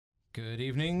Good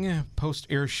evening,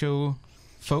 post-air show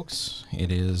folks. It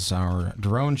is our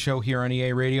drone show here on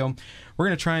EA Radio. We're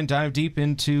going to try and dive deep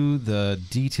into the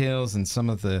details and some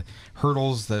of the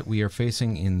hurdles that we are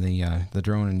facing in the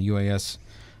drone and UAS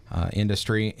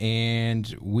industry.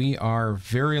 And we are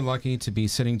very lucky to be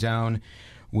sitting down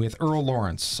with Earl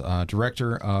Lawrence,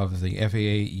 Director of the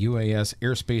FAA UAS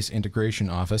Airspace Integration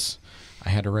Office. I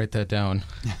had to write that down.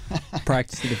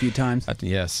 Practiced it a few times.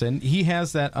 Yes, and he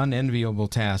has that unenviable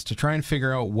task to try and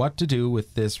figure out what to do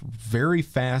with this very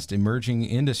fast emerging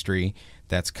industry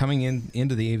that's coming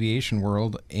into the aviation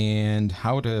world, and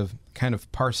how to kind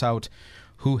of parse out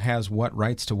who has what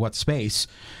rights to what space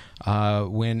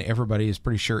when everybody is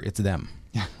pretty sure it's them,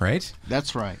 right?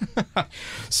 That's right.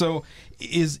 So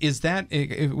is that,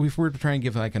 if we were to try and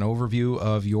give like an overview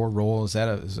of your role, is that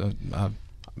a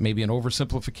maybe an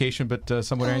oversimplification, but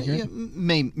somewhat accurate?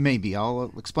 Yeah, maybe.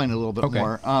 I'll explain it a little bit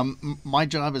more. My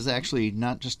job is actually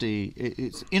not just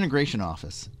it's integration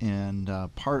office, and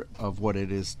part of what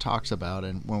it is talks about,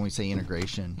 and when we say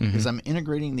integration, is I'm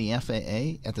integrating the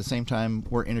FAA at the same time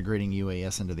we're integrating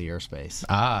UAS into the airspace.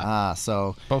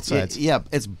 So both sides.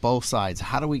 It's both sides.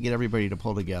 How do we get everybody to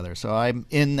pull together? So I'm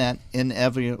in that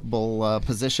inevitable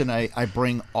position. I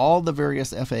bring all the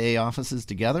various FAA offices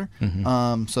together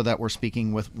so that we're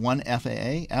speaking with one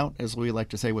FAA out, as we like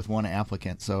to say, with one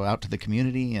applicant. So out to the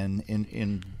community and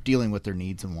in dealing with their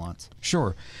needs and wants.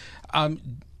 Sure.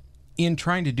 In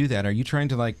trying to do that, are you trying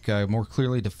to more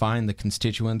clearly define the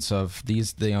constituents of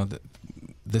these?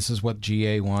 This is what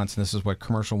GA wants, and this is what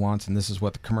commercial wants, and this is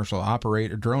what the commercial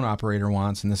drone operator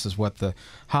wants, and this is what the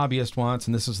hobbyist wants,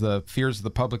 and this is the fears of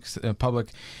the public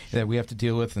that we have to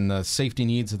deal with, and the safety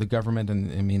needs of the government.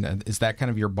 And I mean, is that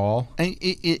kind of your ball?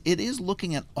 It is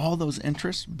looking at all those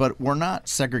interests, but we're not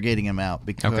segregating them out,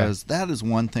 because that is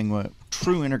one thing. What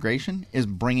true integration is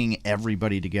bringing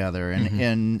everybody together,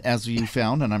 and as you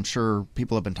found, and I'm sure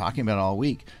people have been talking about it all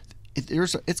week,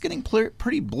 it's getting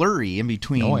pretty blurry in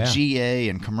between GA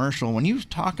and commercial. When you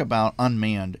talk about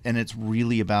unmanned, and it's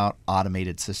really about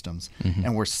automated systems,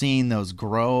 and we're seeing those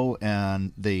grow.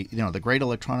 And the great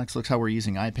electronics. Looks how we're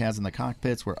using iPads in the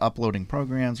cockpits. We're uploading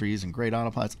programs. We're using great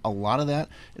autopilots. A lot of that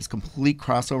is complete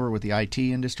crossover with the IT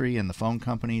industry and the phone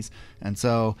companies. And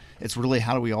so it's really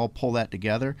how do we all pull that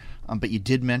together. But you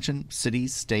did mention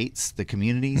cities, states, the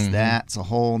communities. That's a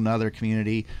whole nother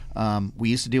community. We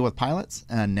used to deal with pilots,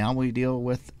 and now we deal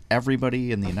with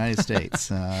everybody in the United States.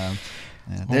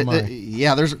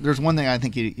 There's one thing I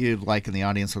think you'd like, and the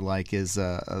audience would like, is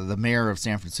the mayor of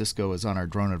San Francisco is on our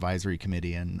drone advisory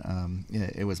committee, and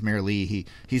it was Mayor Lee.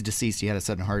 He's deceased. He had a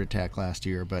sudden heart attack last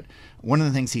year, but one of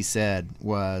the things he said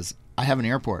was, I have an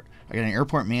airport. I got an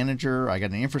airport manager. I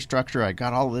got an infrastructure. I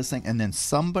got all of this thing. And then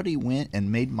somebody went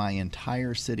and made my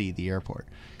entire city the airport,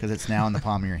 because it's now in the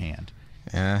palm of your hand.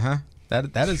 That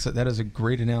is a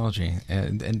great analogy.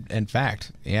 And in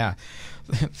fact,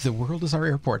 the world is our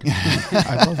airport.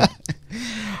 I love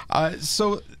it.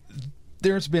 So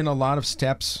there's been a lot of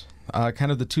steps,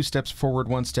 kind of the 2 steps forward,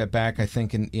 1 step back, I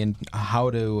think, in how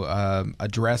to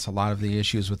address a lot of the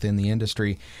issues within the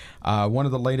industry. One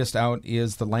of the latest out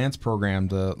is the LANCE program,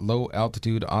 the Low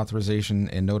Altitude Authorization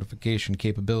and Notification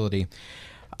Capability.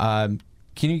 Can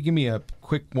you give me a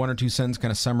quick 1 or 2 sentence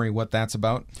kind of summary what that's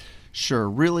about? Sure.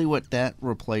 Really what that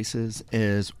replaces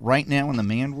is, right now in the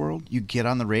manned world, you get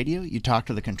on the radio, you talk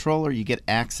to the controller, you get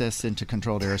access into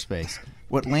controlled airspace.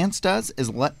 What LANCE does is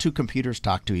let 2 computers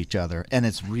talk to each other, and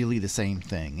it's really the same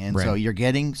thing. And so you're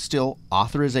getting still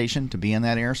authorization to be in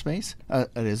that airspace. It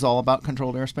is all about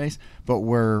controlled airspace, but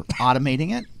we're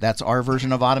automating it. That's our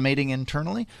version of automating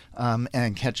internally,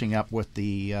 and catching up with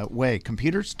the way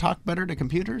computers talk better to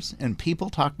computers and people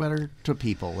talk better to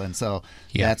people. And so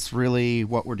that's really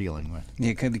what we're dealing with.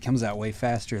 Yeah, it comes out way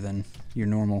faster than your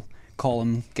normal call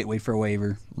them, wait for a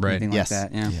waiver, anything like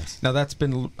that. Yeah. Yes. Now that's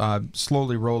been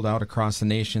slowly rolled out across the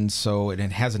nation, so it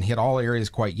hasn't hit all areas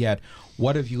quite yet.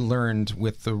 What have you learned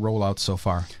with the rollout so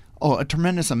far? Oh, a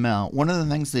tremendous amount. One of the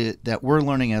things that we're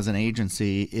learning as an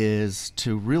agency is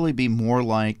to really be more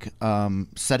like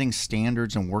setting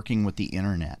standards and working with the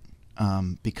internet.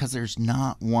 Because there's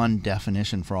not one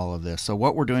definition for all of this. So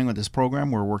what we're doing with this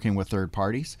program, we're working with third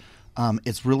parties.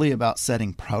 It's really about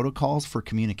setting protocols for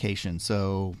communication.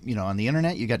 So, on the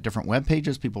internet, you got different web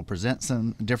pages, people present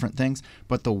some different things,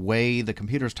 but the way the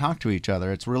computers talk to each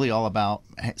other, it's really all about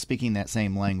speaking that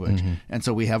same language. And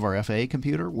so we have our FAA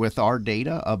computer with our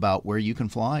data about where you can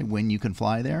fly, when you can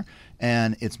fly there,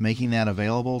 and it's making that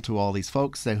available to all these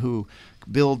folks who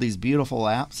build these beautiful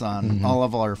apps on all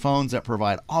of our phones that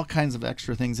provide all kinds of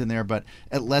extra things in there, but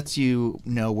it lets you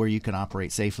know where you can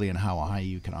operate safely and how high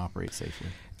you can operate safely.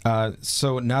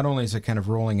 So not only is it kind of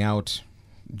rolling out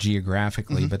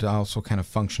geographically, but also kind of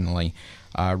functionally.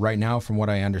 Right now, from what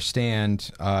I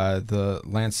understand, the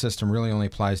LANC system really only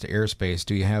applies to airspace.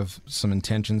 Do you have some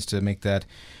intentions to make that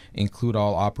include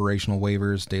all operational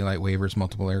waivers, daylight waivers,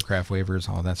 multiple aircraft waivers,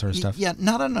 all that sort of stuff? Yeah,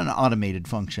 not on an automated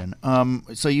function.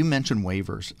 So you mentioned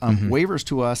waivers. Waivers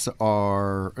to us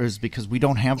is because we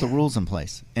don't have the rules in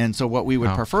place, and so what we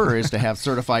would prefer is to have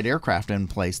certified aircraft in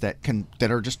place that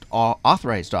are just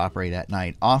authorized to operate at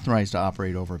night, authorized to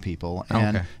operate over people,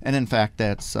 and in fact,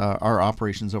 that's our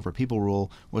operations over people rule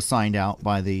was signed out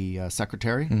by the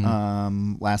secretary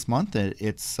last month.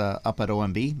 It's up at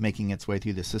OMB, making its way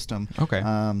through the system.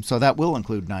 So that will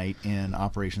include night in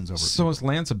operations over. So is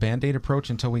LANC a band-aid approach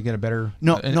until we get a better?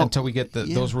 Until we get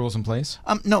those rules in place.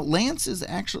 No, LANC is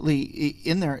actually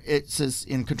in there. It says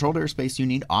in controlled airspace you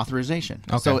need authorization.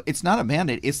 So it's not a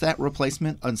band-aid. It's that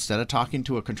replacement instead of talking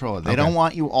to a controller. They don't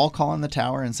want you all calling the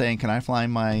tower and saying, "Can I fly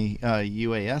my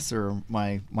UAS or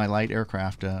my light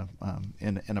aircraft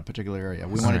in a particular area?"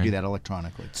 We want to do that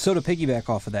electronically. So to piggyback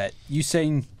off of that, you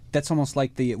saying that's almost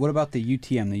like what about the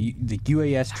UTM, the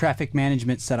UAS traffic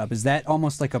management setup? Is that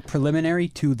almost like a preliminary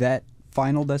to that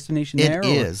final destination there? It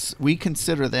is. We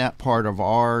consider that part of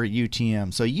our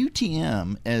UTM. So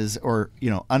UTM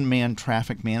unmanned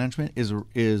traffic management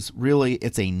is really,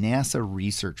 it's a NASA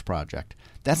research project.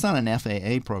 That's not an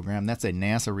FAA program. That's a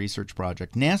NASA research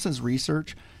project. NASA's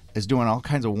research is doing all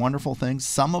kinds of wonderful things,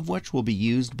 some of which will be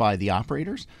used by the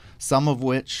operators, some of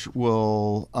which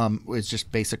is just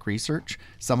basic research,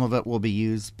 some of it will be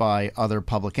used by other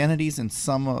public entities, and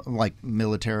some like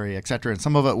military, et cetera, and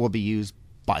some of it will be used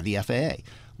by the FAA.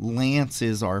 LANC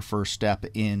is our first step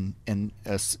think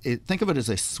of it as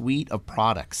a suite of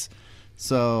products.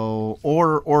 So,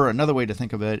 or another way to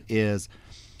think of it is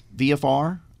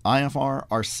VFR, IFR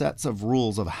are sets of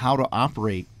rules of how to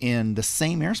operate in the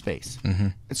same airspace.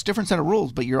 It's a different set of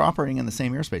rules, but you're operating in the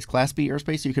same airspace. Class B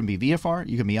airspace, you can be VFR,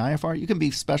 you can be IFR, you can be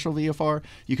special VFR,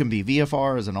 you can be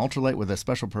VFR as an ultralight with a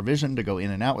special provision to go in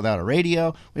and out without a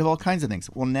radio. We have all kinds of things.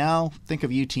 Well, now think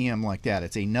of UTM like that.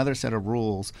 It's another set of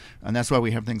rules, and that's why we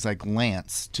have things like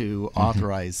LANC to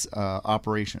authorize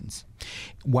operations.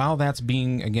 While that's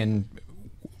being, again,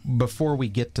 before we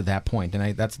get to that point,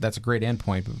 and that's a great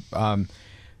endpoint,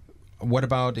 what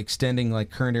about extending like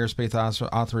current airspace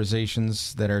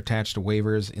authorizations that are attached to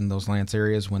waivers in those LANC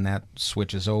areas when that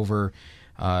switches over,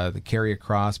 the carry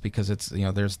across, because it's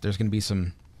there's going to be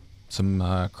some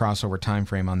crossover time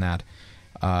frame on that,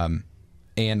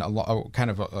 and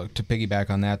to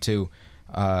piggyback on that too,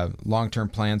 long-term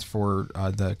plans for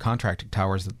the contracted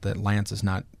towers that LANC is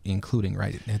not including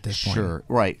right at this point. Sure,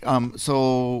 right.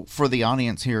 So for the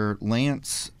audience here,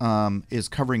 LANC is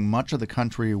covering much of the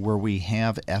country where we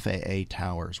have FAA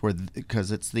towers,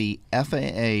 because it's the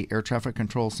FAA Air Traffic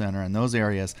Control Center in those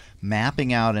areas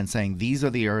mapping out and saying these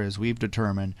are the areas we've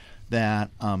determined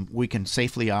that we can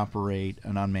safely operate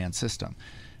an unmanned system.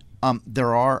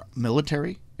 There are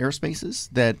military airspaces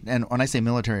and when I say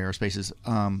military airspaces,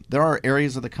 there are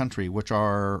areas of the country which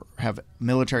have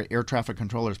military air traffic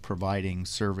controllers providing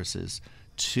services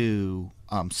to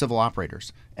civil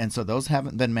operators, and so those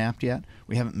haven't been mapped yet.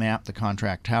 We haven't mapped the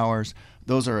contract towers.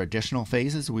 Those are additional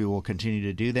phases. We will continue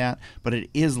to do that, but it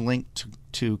is linked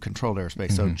to controlled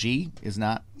airspace. So G is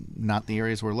not the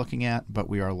areas we're looking at, but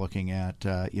we are looking at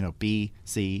B,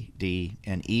 C, D,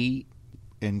 and E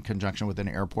in conjunction with an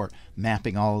airport,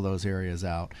 mapping all of those areas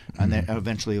out, and then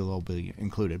eventually they'll be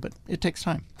included. But it takes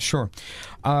time. Sure.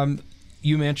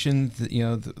 You mentioned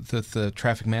the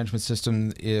traffic management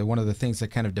system. One of the things that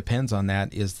kind of depends on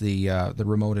that is the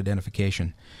remote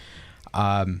identification.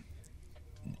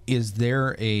 Is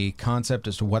there a concept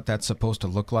as to what that's supposed to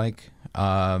look like?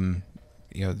 In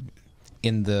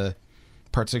the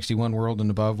Part 61 world and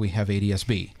above, we have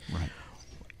ADS-B. Right.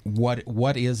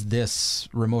 What is this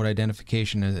remote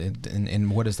identification,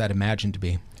 and what is that imagined to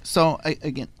be? So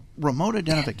again, remote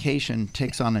identification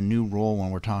takes on a new role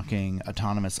when we're talking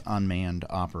autonomous unmanned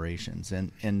operations,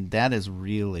 and that is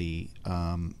really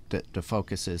the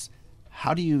focus is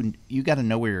how do you got to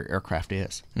know where your aircraft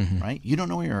is, right? You don't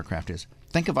know where your aircraft is.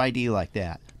 Think of ID like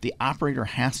that. The operator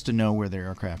has to know where their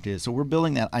aircraft is. So we're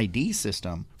building that ID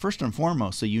system first and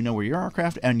foremost so you know where your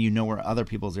aircraft and you know where other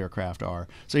people's aircraft are.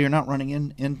 So you're not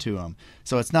running into them.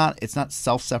 So it's not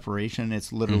self-separation.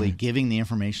 It's literally giving the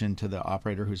information to the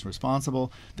operator who's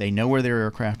responsible. They know where their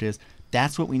aircraft is.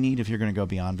 That's what we need if you're going to go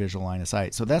beyond visual line of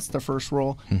sight. So that's the first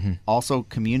role. Also,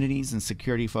 communities and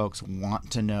security folks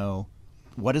want to know,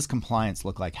 what does compliance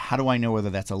look like? How do I know whether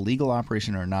that's a legal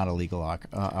operation or not a legal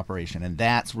operation? And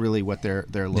that's really what they're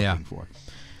looking for.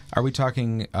 Are we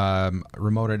talking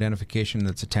remote identification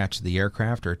that's attached to the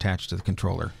aircraft or attached to the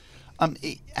controller?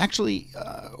 Actually,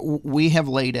 we have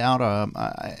laid out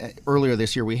earlier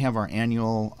this year. We have our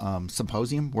annual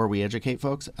symposium where we educate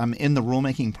folks. I'm in the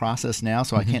rulemaking process now,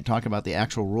 so I can't talk about the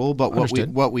actual rule. But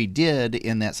what we did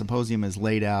in that symposium is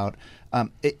laid out.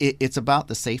 It's about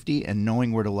the safety and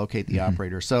knowing where to locate the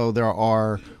operator.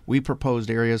 So we proposed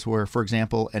areas where, for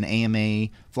example, an AMA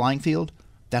flying field.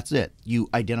 That's it. You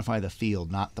identify the field,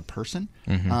 not the person.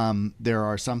 There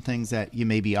are some things that you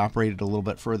may be operated a little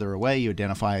bit further away. You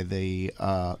identify the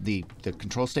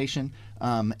control station,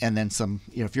 and then some.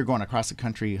 If you're going across the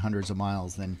country hundreds of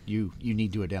miles, then you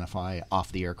need to identify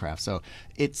off the aircraft. So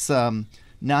it's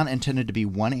not intended to be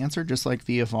one answer, just like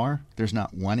VFR. There's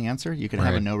not one answer. You can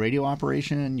have a no radio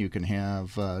operation. You can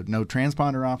have no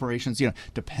transponder operations.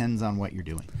 Depends on what you're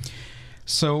doing.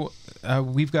 So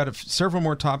we've got several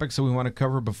more topics that we want to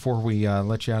cover before we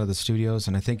let you out of the studios,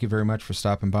 and I thank you very much for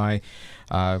stopping by.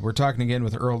 We're talking again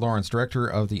with Earl Lawrence, Director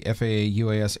of the FAA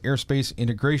UAS Airspace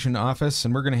Integration Office,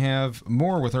 and we're going to have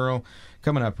more with Earl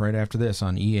coming up right after this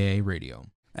on EAA Radio.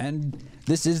 And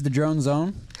this is the Drone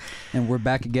Zone, and we're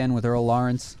back again with Earl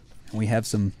Lawrence, and we have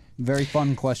some very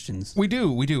fun questions. We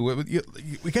do. We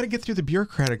got to get through the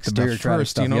bureaucratic stuff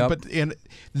first, Yep. But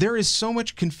there is so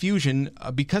much confusion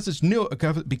because it's new,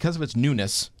 because of its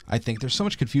newness. I think there's so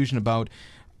much confusion about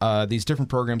these different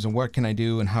programs and what can I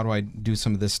do and how do I do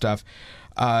some of this stuff.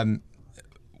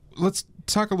 Let's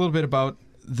talk a little bit about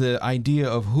the idea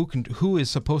of who is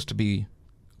supposed to be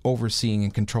overseeing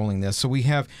and controlling this. So we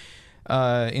have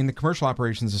in the commercial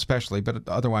operations, especially, but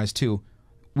otherwise too.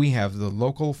 We have the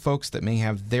local folks that may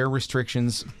have their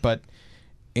restrictions,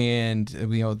 and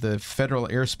the federal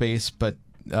airspace, but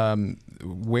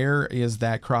where is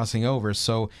that crossing over?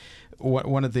 So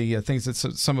one of the things that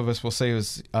some of us will say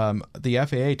is the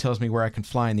FAA tells me where I can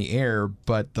fly in the air,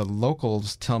 but the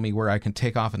locals tell me where I can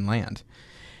take off and land,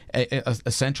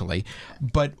 essentially.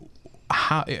 But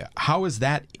how is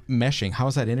that meshing? How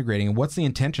is that integrating? And what's the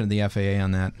intention of the FAA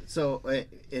on that? So it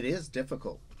is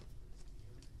difficult.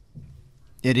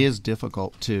 It is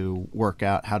difficult to work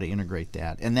out how to integrate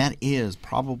that, and that is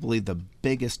probably the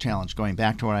biggest challenge. Going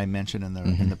back to what I mentioned in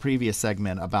the previous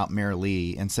segment about Mayor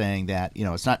Lee and saying that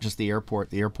it's not just the airport.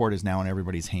 The airport is now in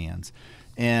everybody's hands,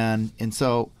 and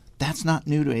so that's not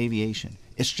new to aviation.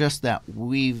 It's just that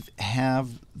we have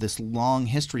this long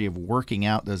history of working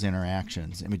out those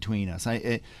interactions in between us.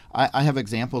 I have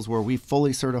examples where we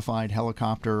fully certified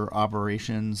helicopter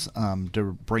operations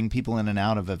to bring people in and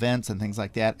out of events and things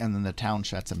like that, and then the town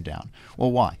shuts them down.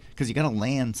 Well, why? Because you got to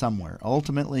land somewhere.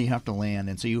 Ultimately, you have to land,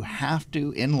 and so you have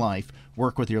to, in life,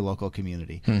 work with your local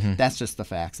community. That's just the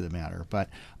facts of the matter. But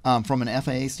from an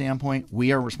FAA standpoint,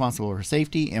 we are responsible for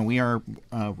safety, and we are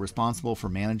responsible for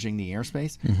managing the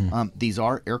airspace. These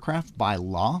are aircraft by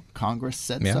law. Congress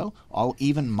said so.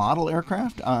 Even model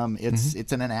aircraft.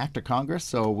 It's an act of Congress,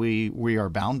 so we are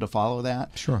bound to follow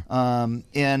that. Sure.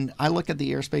 And I look at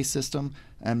the airspace system,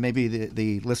 and maybe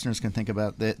the listeners can think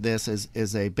about this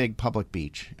as a big public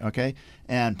beach, okay?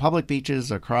 And public beaches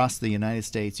across the United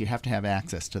States, you have to have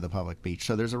access to the public beach.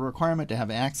 So there's a requirement to have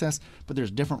access, but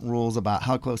there's different rules about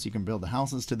how close you can build the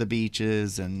houses to the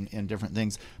beaches and different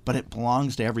things. But it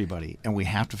belongs to everybody, and we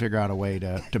have to figure out a way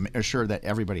to assure that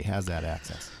everybody has that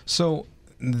access. So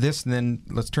then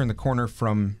let's turn the corner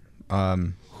from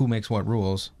who makes what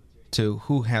rules to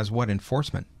who has what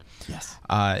enforcement. Yes.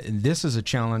 This is a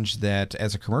challenge that,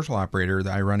 as a commercial operator,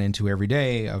 that I run into every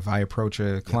day. If I approach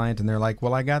a client and they're like,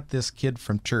 well, I got this kid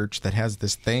from church that has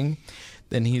this thing,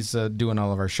 then he's doing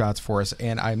all of our shots for us,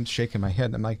 and I'm shaking my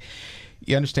head. I'm like,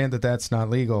 you understand that that's not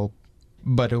legal,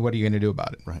 but what are you going to do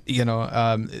about it?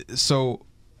 Right. So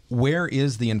where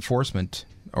is the enforcement,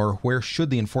 or where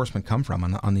should the enforcement come from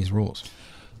on these rules?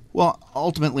 Well,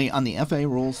 ultimately, on the FAA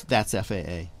rules, that's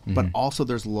FAA. But also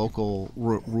there's local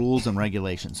rules and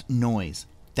regulations. Noise,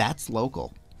 that's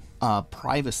local.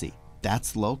 Privacy,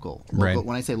 that's local. Right.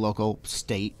 When I say local,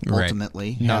 state Right.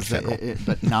 ultimately. Not federal.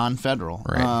 But non-federal.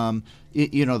 Right.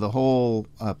 The whole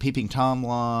peeping Tom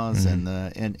laws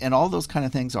and all those kind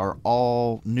of things are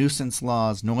all nuisance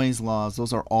laws, noise laws.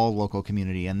 Those are all local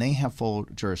community, and they have full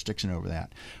jurisdiction over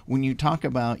that. When you talk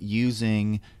about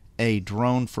using a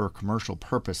drone for commercial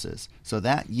purposes, so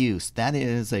that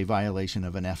is a violation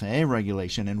of an FAA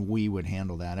regulation, and we would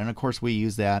handle that. And of course, we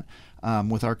use that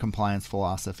with our compliance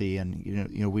philosophy, and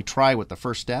we try with the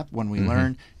first step when we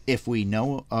learn. If we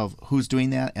know of who's doing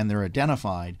that and they're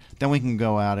identified, then we can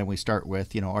go out and we start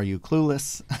with, are you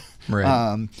clueless?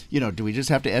 Right. Do we just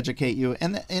have to educate you?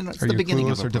 And it's Are the you beginning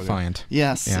clueless of a or program. defiant?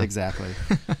 Yes, Yeah. exactly.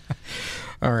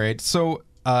 All right. So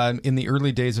in the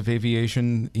early days of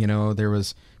aviation, there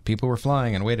was people were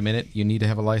flying, and wait a minute, you need to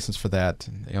have a license for that.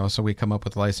 So we come up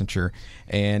with licensure,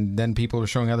 and then people were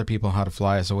showing other people how to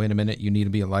fly. So wait a minute, you need to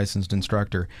be a licensed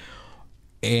instructor.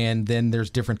 And then there's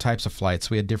different types of flights.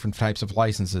 We had different types of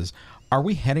licenses. Are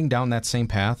we heading down that same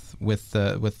path with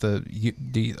the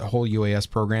whole UAS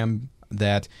program,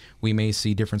 that we may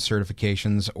see different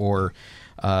certifications or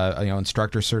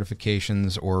instructor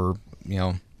certifications or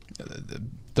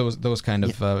those kind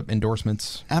of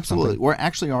endorsements? Absolutely. We're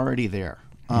actually already there.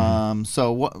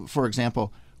 So, for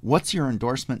example, what's your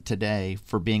endorsement today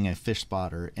for being a fish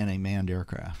spotter in a manned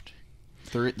aircraft?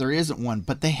 There isn't one,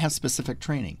 but they have specific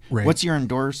training. Right. What's your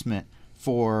endorsement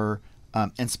for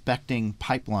inspecting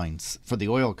pipelines for the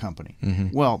oil company?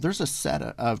 Well, there's a set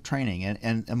of training.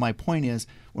 And my point is,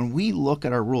 when we look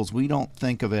at our rules, we don't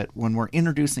think of it when we're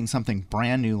introducing something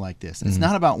brand new like this. It's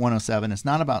not about 107. It's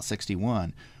not about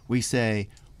 61. We say,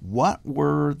 what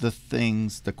were the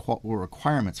things, the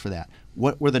requirements for that?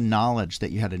 What were the knowledge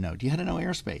that you had to know? You had to know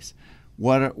airspace.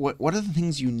 What are the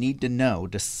things you need to know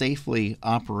to safely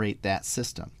operate that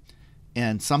system?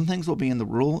 And some things will be in the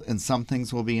rule, and some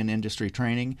things will be in industry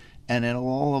training, and it'll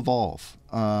all evolve.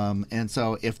 And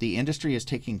so if the industry is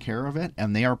taking care of it,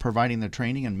 and they are providing the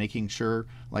training and making sure,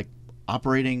 like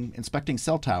inspecting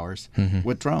cell towers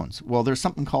with drones. Well, there's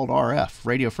something called RF,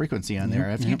 radio frequency, on there.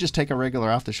 If you just take a regular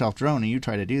off-the-shelf drone and you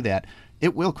try to do that,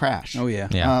 it will crash. Oh,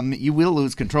 yeah. You will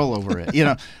lose control over it.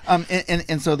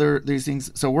 And so there's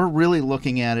things. So we're really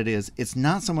looking at it as, it's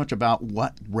not so much about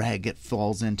what reg it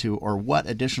falls into or what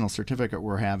additional certificate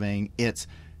we're having. It's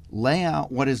lay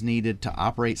out what is needed to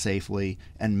operate safely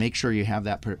and make sure you have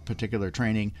that particular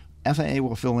training. FAA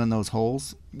will fill in those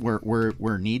holes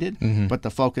where needed, but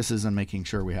the focus is on making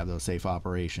sure we have those safe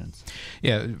operations.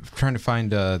 Yeah, trying to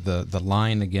find the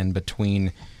line again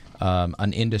between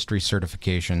an industry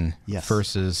certification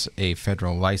versus a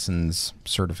federal license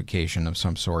certification of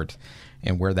some sort,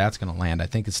 and where that's going to land. I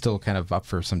think it's still kind of up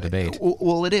for some debate.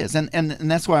 Well, it is, and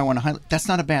that's why I want to highlight. That's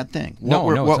not a bad thing. It's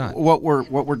not. What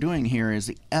we're doing here is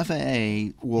the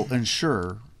FAA will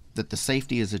ensure that the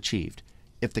safety is achieved.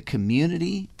 If the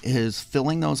community is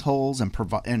filling those holes and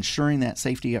ensuring that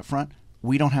safety up front,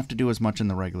 we don't have to do as much in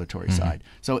the regulatory side.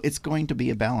 So it's going to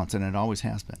be a balance, and it always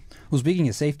has been. Well, speaking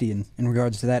of safety in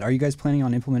regards to that, are you guys planning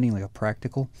on implementing like a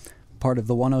practical part of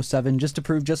the 107 just to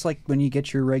prove, just like when you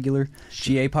get your regular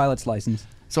GA pilot's license?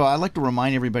 So I'd like to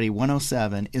remind everybody,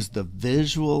 107 is the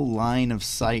visual line of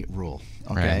sight rule.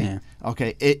 Okay. Right. Yeah.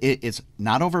 Okay. It's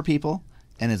not over people.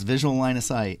 And it's visual line of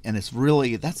sight, and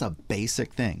that's a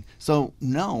basic thing. So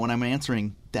no, when I'm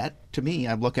answering that, to me,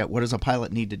 I look at what does a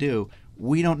pilot need to do.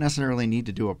 We don't necessarily need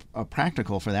to do a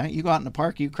practical for that. You go out in the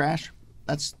park, you crash.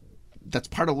 That's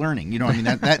part of learning. You know what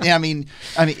I mean?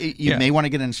 You may want to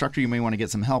get an instructor, you may want to get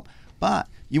some help, but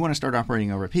you want to start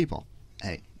operating over people.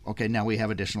 Hey, okay, now we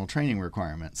have additional training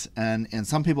requirements. And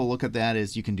some people look at that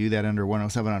as you can do that under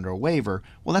 107 under a waiver.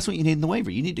 Well, that's what you need in the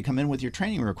waiver. You need to come in with your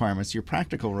training requirements, your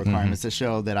practical requirements to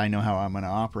show that I know how I'm going to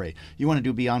operate. You want to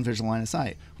do beyond visual line of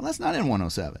sight. Well, that's not in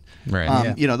 107.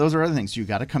 Right. Those are other things. You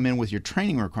got to come in with your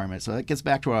training requirements. So that gets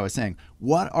back to what I was saying.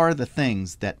 What are the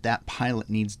things that pilot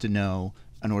needs to know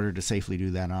in order to safely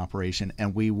do that operation?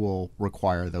 And we will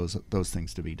require those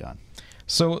things to be done.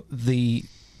 So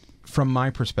from my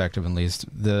perspective, at least,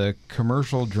 the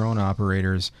commercial drone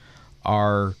operators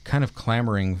are kind of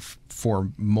clamoring for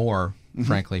more,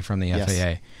 frankly, from the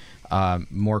FAA.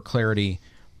 More clarity,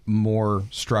 more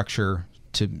structure,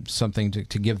 to something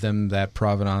to give them that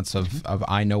provenance of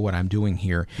I know what I'm doing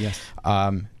here. Yes.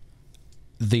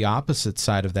 The opposite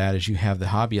side of that is you have the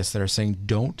hobbyists that are saying,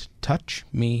 don't touch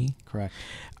me. Correct.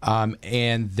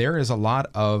 And there is a lot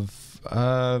of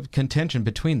contention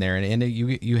between there, and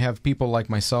you have people like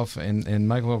myself and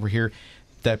Michael over here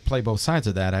that play both sides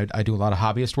of that. I do a lot of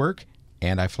hobbyist work,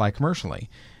 and I fly commercially,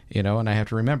 and I have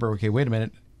to remember, okay, wait a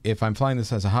minute, if I'm flying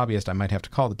this as a hobbyist, I might have to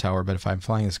call the tower, but if I'm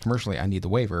flying this commercially, I need the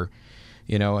waiver,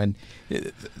 and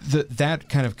that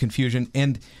kind of confusion.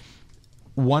 And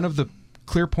one of the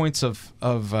clear points of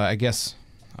I guess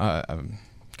kind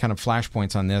of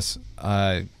flashpoints on this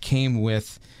came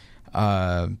with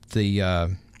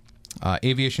the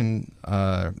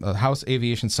House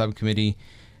Aviation Subcommittee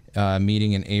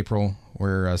meeting in April,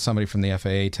 where somebody from the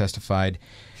FAA testified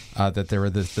that there were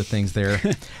the things there.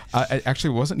 It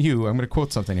actually wasn't you. I'm going to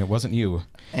quote something. It wasn't you.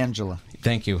 Angela.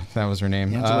 Thank you. That was her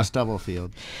name. Angela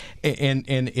Stubblefield. And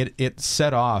it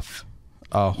set off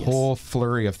a whole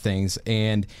flurry of things.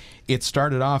 And it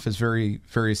started off as very,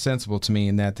 very sensible to me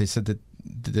in that they said that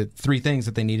the three things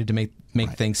that they needed to make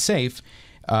things safe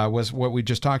was what we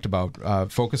just talked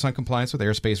about. Focus on compliance with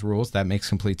airspace rules. That makes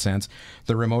complete sense.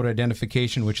 The remote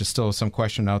identification, which is still some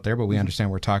question out there, but we understand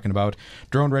what we're talking about.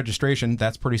 Drone registration,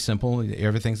 that's pretty simple.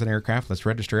 Everything's an aircraft. Let's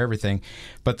register everything.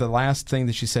 But the last thing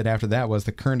that she said after that was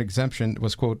the current exemption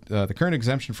was, quote, the current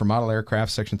exemption for model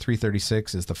aircraft, Section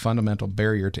 336, is the fundamental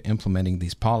barrier to implementing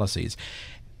these policies.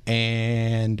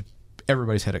 And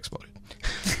everybody's head exploded.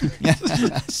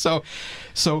 So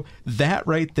that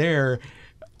right there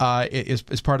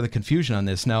is part of the confusion on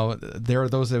this. Now, there are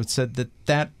those that said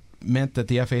that meant that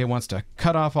the FAA wants to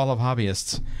cut off all of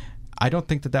hobbyists. I don't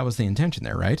think that was the intention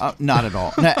there, right? Not at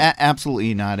all. No,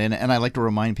 absolutely not. And I like to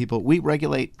remind people, we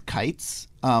regulate kites.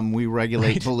 We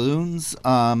regulate balloons.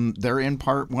 They're in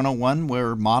Part 101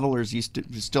 where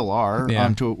modelers still are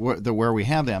to where we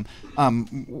have them.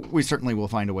 We certainly will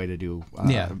find a way to do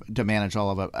to manage all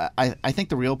of it. I think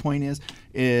the real point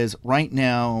is right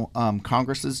now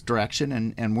Congress's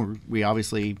direction, and we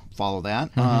obviously follow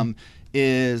that.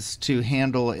 Is to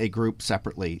handle a group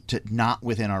separately, not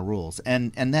within our rules,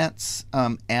 and that's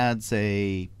adds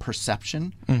a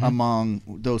perception among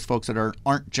those folks that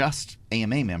aren't just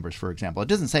AMA members, for example. It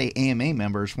doesn't say AMA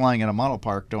members flying at a model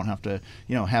park don't have to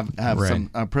have some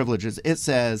privileges. It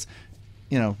says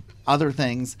other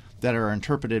things that are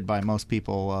interpreted by most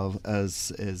people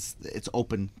as it's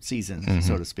open season,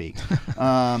 so to speak.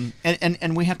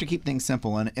 And we have to keep things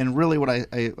simple. And really, what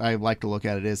I like to look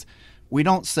at it is, we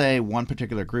don't say one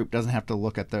particular group doesn't have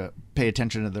to pay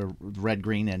attention to the red,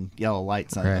 green, and yellow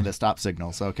lights on the stop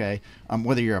signals. Okay,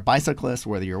 whether you're a bicyclist,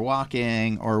 whether you're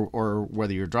walking, or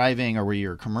whether you're driving, or whether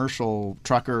you're a commercial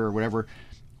trucker or whatever,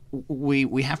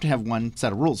 we have to have one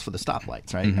set of rules for the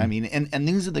stoplights, right? I mean, and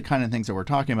these are the kind of things that we're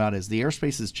talking about. Is the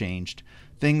airspace has changed,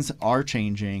 things are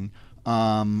changing.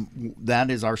 That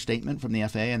is our statement from the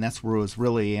FAA, and that's where was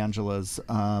really Angela's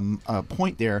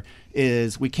point there,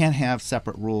 is we can't have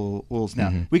separate rules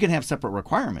now. We can have separate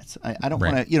requirements. I don't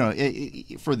want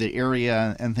to, for the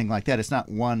area and things like that, it's not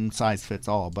one size fits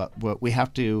all, but we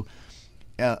have to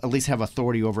at least have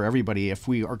authority over everybody if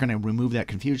we are going to remove that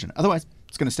confusion. Otherwise,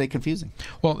 it's going to stay confusing.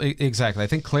 Well, exactly. I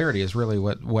think clarity is really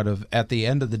what at the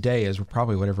end of the day is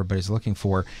probably what everybody's looking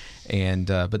for, and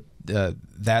but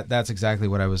that's exactly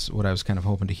what I was kind of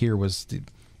hoping to hear was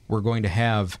we're going to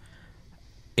have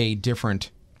a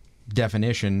different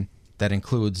definition that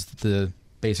includes the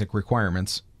basic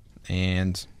requirements,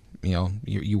 and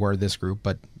you are this group,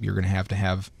 but you're going to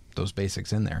have those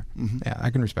basics in there. Yeah, I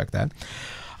can respect that.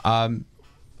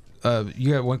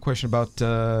 You had one question about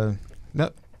no.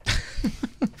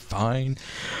 Fine.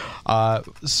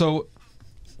 So,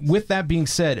 with that being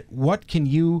said, what can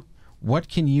you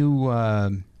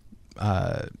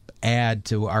add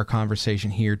to our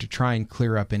conversation here to try and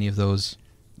clear up any of those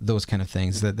kind of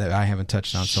things that I haven't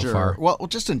touched on so far? Well,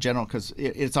 just in general, because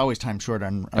it's always time short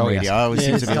on radio. Yes. It always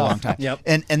seems to be a long time.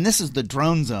 And this is the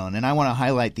drone zone, and I want to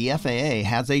highlight the FAA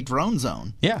has a drone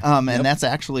zone. And that's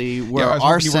actually where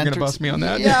our you were going to bust me on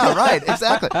that. Yeah, right,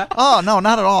 exactly. Oh, no,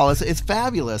 not at all. It's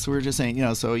fabulous. We were just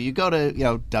saying, so you go to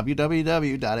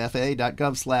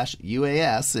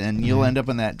www.faa.gov/UAS, and you'll end up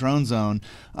in that drone zone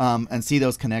and see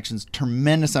those connections.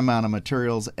 Tremendous amount of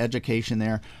materials, education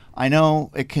there. I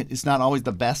know it's not always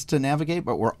the best to navigate,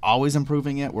 but we're always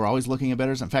improving it. We're always looking at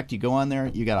better. In fact, you go on there,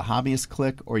 you got a hobbyist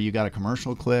click or you got a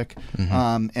commercial click,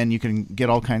 and you can get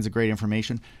all kinds of great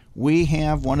information. We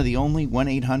have one of the only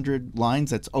 1-800 lines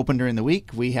that's open during the week.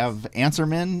 We have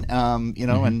answermen,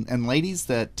 and ladies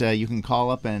that you can call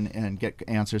up and get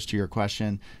answers to your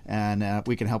question, and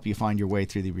we can help you find your way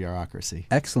through the bureaucracy.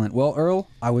 Excellent. Well, Earl,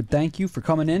 I would thank you for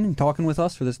coming in and talking with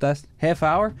us for this last half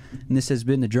hour, and this has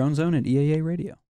been the Drone Zone at EAA Radio.